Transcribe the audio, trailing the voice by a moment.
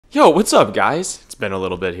Yo, what's up, guys? It's been a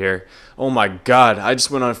little bit here. Oh my god, I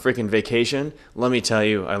just went on a freaking vacation. Let me tell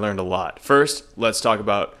you, I learned a lot. First, let's talk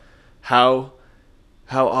about how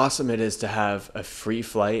awesome it is to have a free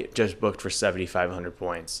flight just booked for 7,500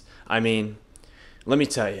 points. I mean, let me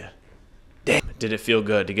tell you, damn, did it feel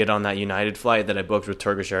good to get on that United flight that I booked with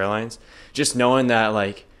Turkish Airlines? Just knowing that,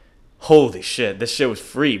 like, holy shit, this shit was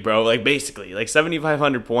free, bro. Like, basically, like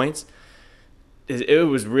 7,500 points. It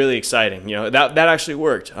was really exciting. You know, that actually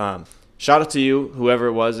worked. Shout out to you, whoever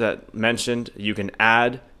it was that mentioned you can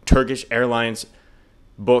add Turkish Airlines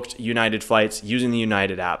booked United flights using the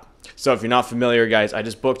United app. So if you're not familiar, guys, I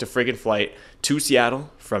just booked a freaking flight to Seattle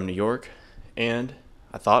from New York, and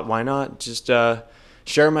I thought, why not just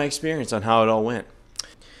share my experience on how it all went.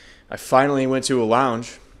 I finally went to a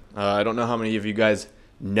lounge. I don't know how many of you guys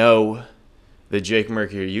know the Jake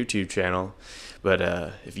Mercury YouTube channel, but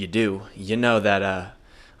if you do, you know that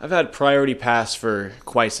I've had priority pass for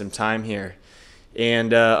quite some time here.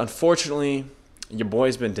 And unfortunately, your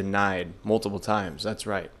boy's been denied multiple times. That's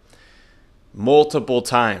right. Multiple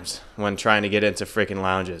times when trying to get into freaking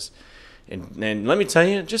lounges. And let me tell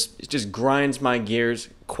you, it just grinds my gears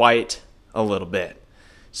quite a little bit.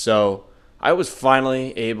 So I was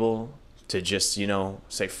finally able to just, you know,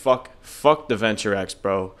 say, fuck the Venture X,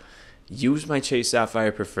 bro. Use my Chase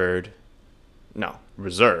Sapphire Preferred. No,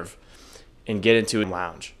 Reserve, and get into a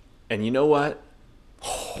lounge. And you know what?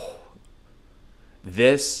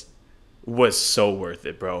 This was so worth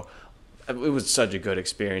it, bro. It was such a good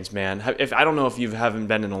experience, man. If I don't know if you haven't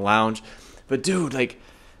been in a lounge, but dude, like,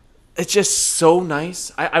 it's just so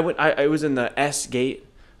nice. I was in the S gate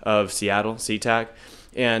of Seattle, SeaTac,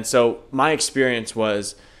 and so my experience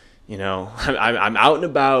was, you know, I'm out and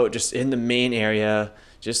about, just in the main area,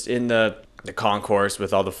 just in the concourse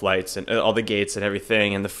with all the flights and all the gates and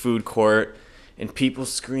everything, and the food court, and people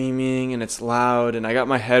screaming, and it's loud, and I got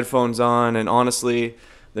my headphones on, and honestly,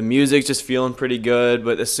 the music's just feeling pretty good.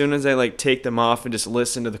 But as soon as I like take them off and just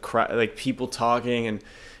listen to the crowd, like people talking,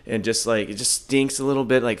 and just like it just stinks a little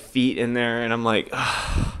bit, like feet in there, and I'm like,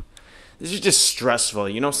 this is just stressful.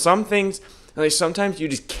 You know, some things, like sometimes you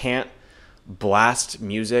just can't blast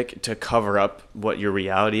music to cover up what your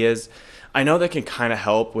reality is. I know that can kind of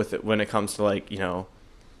help with it when it comes to, like, you know,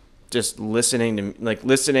 just listening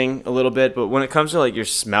a little bit, but when it comes to like your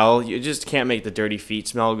smell, you just can't make the dirty feet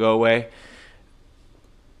smell go away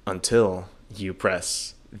until you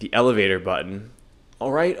press the elevator button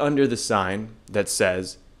right under the sign that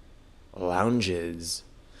says lounges.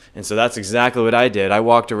 And so that's exactly what I did. I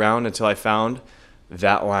walked around until I found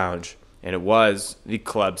that lounge, and it was the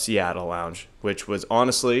Club Seattle lounge, which was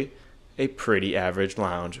honestly a pretty average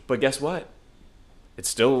lounge. But guess what? It's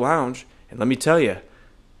still a lounge, and let me tell you,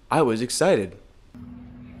 I was excited.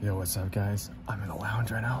 Yo, what's up, guys? I'm in a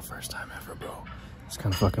lounge right now, first time ever, bro. It's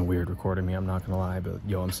kind of fucking weird recording me, I'm not gonna lie, but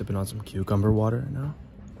yo, I'm sipping on some cucumber water right now.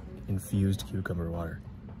 Infused cucumber water.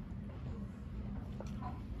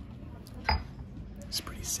 It's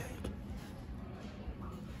pretty sick.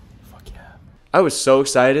 Fuck yeah. I was so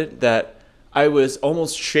excited that I was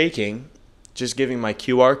almost shaking just giving my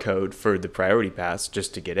QR code for the priority pass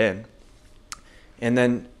just to get in. And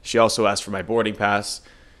then she also asked for my boarding pass,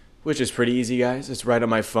 which is pretty easy, guys. It's right on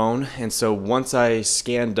my phone. And so once I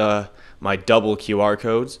scanned my double QR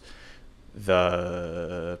codes,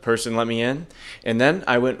 the person let me in. And then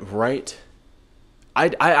I went right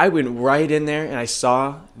I went right in there, and I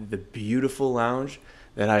saw the beautiful lounge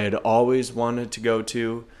that I had always wanted to go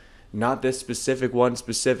to. Not this specific one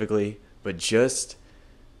specifically, but just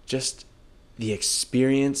the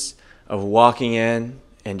experience of walking in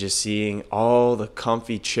and just seeing all the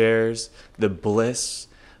comfy chairs, the bliss,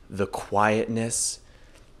 the quietness,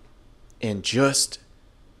 and just,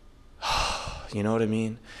 you know what I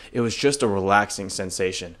mean? It was just a relaxing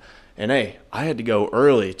sensation. And hey, I had to go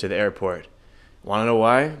early to the airport. Want to know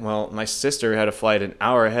why? Well, my sister had a flight an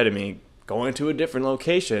hour ahead of me going to a different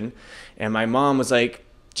location, and my mom was like,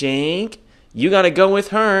 Jake, you got to go with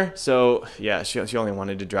her. So yeah, she only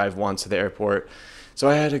wanted to drive once to the airport. So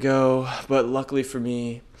I had to go, but luckily for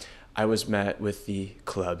me, I was met with the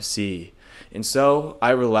Club C. And so I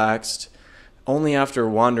relaxed only after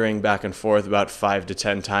wandering back and forth about 5 to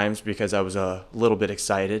 10 times because I was a little bit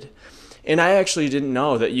excited. And I actually didn't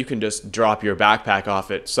know that you can just drop your backpack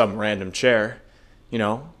off at some random chair. You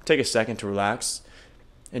know, take a second to relax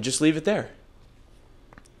and just leave it there.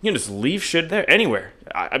 You can just leave shit there anywhere.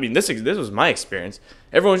 I mean, this was my experience.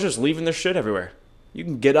 Everyone's just leaving their shit everywhere. You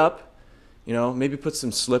can get up, you know, maybe put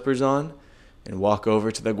some slippers on and walk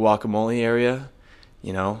over to the guacamole area,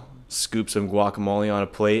 you know, scoop some guacamole on a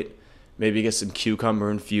plate, maybe get some cucumber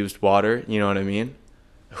infused water, you know what I mean?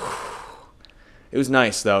 It was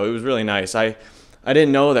nice though. It was really nice. I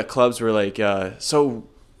didn't know that clubs were like so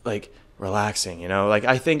like relaxing, you know? Like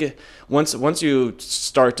I think once you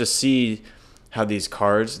start to see how these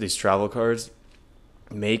travel cards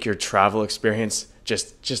make your travel experience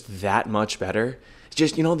just that much better.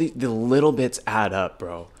 Just, you know, the little bits add up,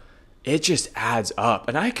 bro. It just adds up.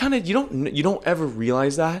 And you don't ever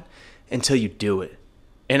realize that until you do it.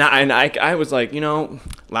 And I was like, you know,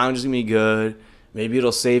 lounge is gonna be good. Maybe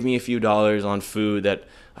it'll save me a few dollars on food that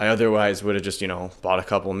I otherwise would have just, you know, bought a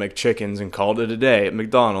couple of McChickens and called it a day at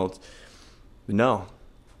McDonald's. But no.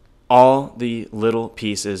 All the little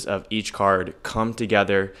pieces of each card come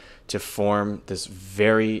together to form this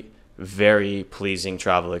very, very pleasing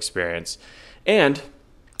travel experience. And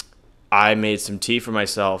I made some tea for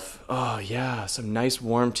myself. Oh, yeah, some nice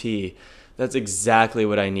warm tea. That's exactly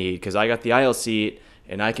what I need because I got the aisle seat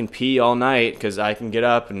and I can pee all night because I can get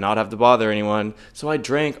up and not have to bother anyone. So I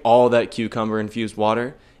drank all that cucumber-infused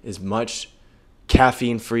water, as much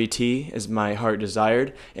caffeine-free tea as my heart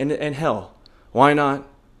desired. And hell, why not?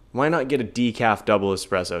 Why not get a decaf double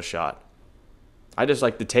espresso shot? I just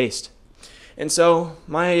like the taste. And so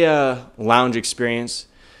my lounge experience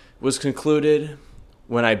was concluded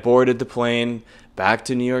when I boarded the plane back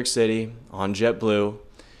to New York City on JetBlue,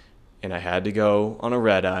 and I had to go on a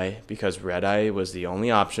red eye because red eye was the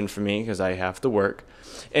only option for me because I have to work.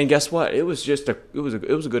 And guess what? It was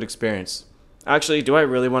a good experience. Actually, do I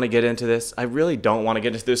really want to get into this? I really don't want to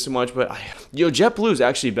get into this so much, but JetBlue is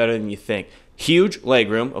actually better than you think. Huge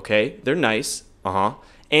legroom, okay? They're nice,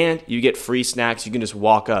 and you get free snacks. You can just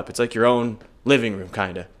walk up. It's like your own living room,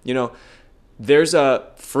 kind of. You know, there's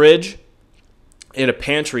a fridge and a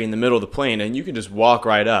pantry in the middle of the plane, and you can just walk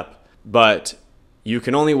right up. But you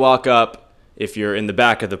can only walk up if you're in the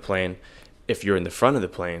back of the plane. If you're in the front of the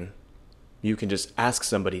plane, you can just ask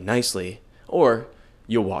somebody nicely, or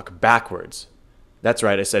you'll walk backwards. That's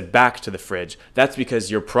right, I said back to the fridge. That's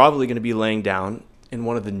because you're probably going to be laying down in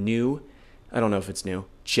one of the new, I don't know if it's new,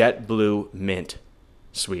 JetBlue Mint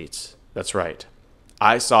suites. That's right.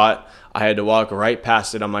 I saw it. I had to walk right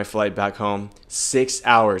past it on my flight back home. 6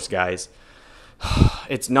 hours, guys.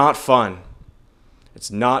 It's not fun.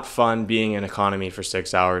 It's not fun being in economy for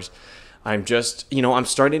 6 hours. I'm just, I'm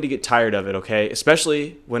starting to get tired of it, okay?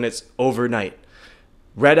 Especially when it's overnight.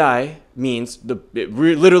 Red eye means,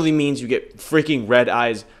 literally means you get freaking red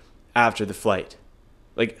eyes after the flight.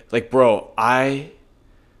 Like, bro, I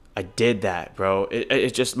did that, bro.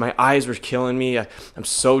 It just, my eyes were killing me. I'm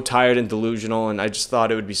so tired and delusional, and I just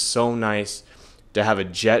thought it would be so nice to have a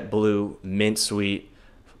JetBlue Mint suite,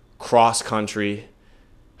 cross country.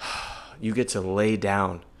 You get to lay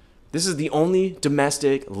down. This is the only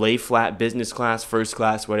domestic, lay flat, business class, first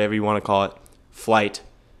class, whatever you want to call it, flight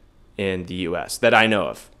in the U.S. that I know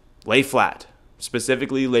of. Lay flat.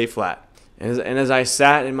 Specifically lay flat. And as I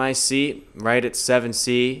sat in my seat right at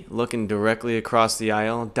 7C, looking directly across the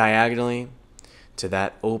aisle, diagonally, to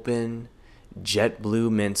that open JetBlue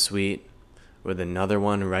Mint suite with another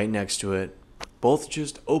one right next to it, both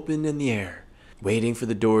just open in the air, waiting for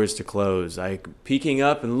the doors to close. Peeking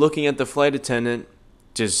up and looking at the flight attendant,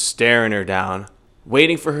 just staring her down,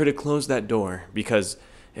 waiting for her to close that door, because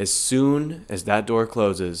as soon as that door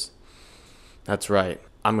closes, that's right,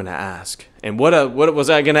 I'm going to ask. And what was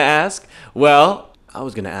I going to ask? Well, I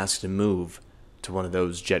was going to ask to move to one of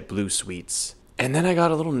those JetBlue suites. And then I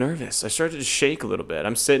got a little nervous. I started to shake a little bit.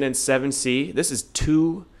 I'm sitting in 7C. This is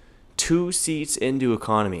two seats into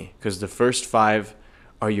economy, because the first 5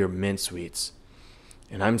 are your Mint suites.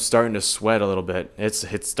 And I'm starting to sweat a little bit. It's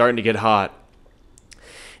starting to get hot.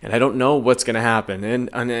 And I don't know what's going to happen.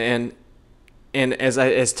 And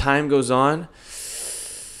as time goes on,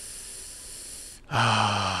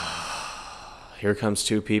 here comes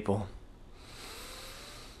 2 people.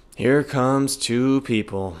 Here comes 2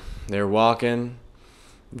 people. They're walking.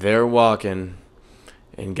 And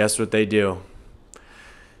guess what they do?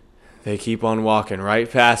 They keep on walking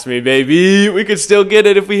right past me, baby. We could still get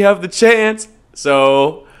it if we have the chance.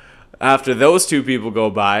 So after those 2 people go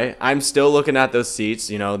by, I'm still looking at those seats.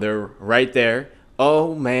 They're right there.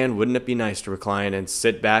 Oh, man, wouldn't it be nice to recline and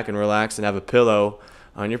sit back and relax and have a pillow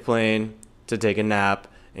on your plane to take a nap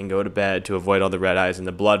and go to bed to avoid all the red eyes and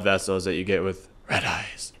the blood vessels that you get with red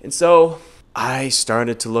eyes. And so I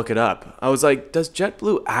started to look it up. I was like, does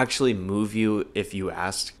JetBlue actually move you if you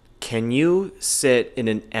ask? Can you sit in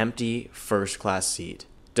an empty first class seat?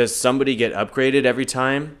 Does somebody get upgraded every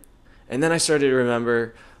time? And then I started to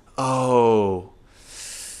remember,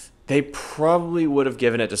 they probably would have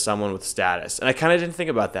given it to someone with status. And I kind of didn't think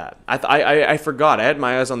about that. I forgot. I had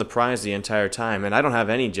my eyes on the prize the entire time, and I don't have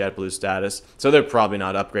any JetBlue status, so they're probably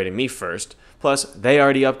not upgrading me first. Plus, they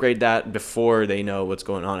already upgrade that before they know what's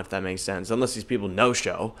going on, if that makes sense, unless these people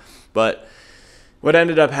no-show. But what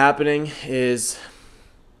ended up happening is,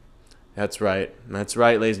 that's right,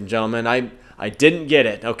 ladies and gentlemen, I didn't get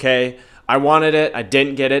it, okay? I wanted it, I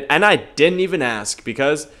didn't get it, and I didn't even ask,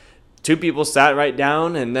 because two people sat right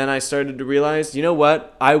down, and then I started to realize, you know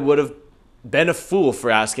what? I would have been a fool for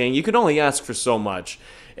asking. You can only ask for so much.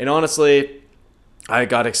 And honestly, I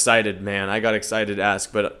got excited, man. I got excited to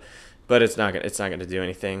ask, but it's not gonna do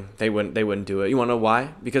anything. They wouldn't do it. You want to know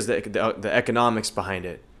why? Because the economics behind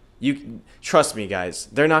it. You trust me, guys.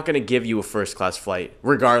 They're not gonna give you a first class flight,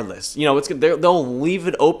 regardless. You know, they'll leave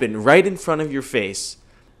it open right in front of your face.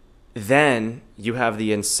 Then you have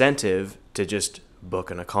the incentive to just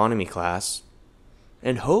book an economy class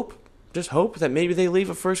and just hope that maybe they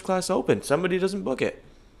leave a first class open. Somebody doesn't book it.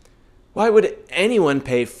 Why would anyone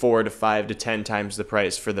pay 4 to 5 to 10 times the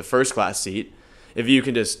price for the first class seat if you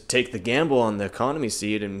can just take the gamble on the economy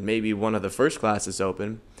seat and maybe one of the first classes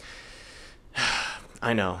open?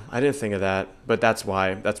 I know, I didn't think of that, but that's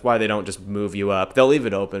why they don't just move you up. They'll leave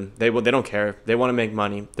it open. They don't care. They want to make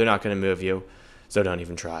money. They're not going to move you, so don't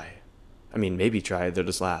even try. I mean, maybe try. They'll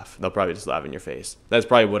just laugh. They'll probably just laugh in your face. That's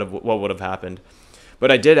probably what would have happened. But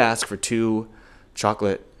I did ask for 2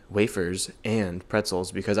 chocolate wafers and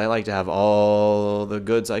pretzels because I like to have all the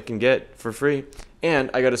goods I can get for free. And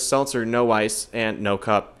I got a seltzer, no ice, and no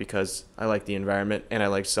cup because I like the environment and I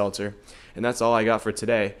like seltzer. And that's all I got for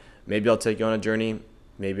today. Maybe I'll take you on a journey.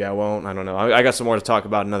 Maybe I won't. I don't know. I got some more to talk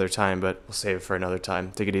about another time, but we'll save it for another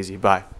time. Take it easy. Bye.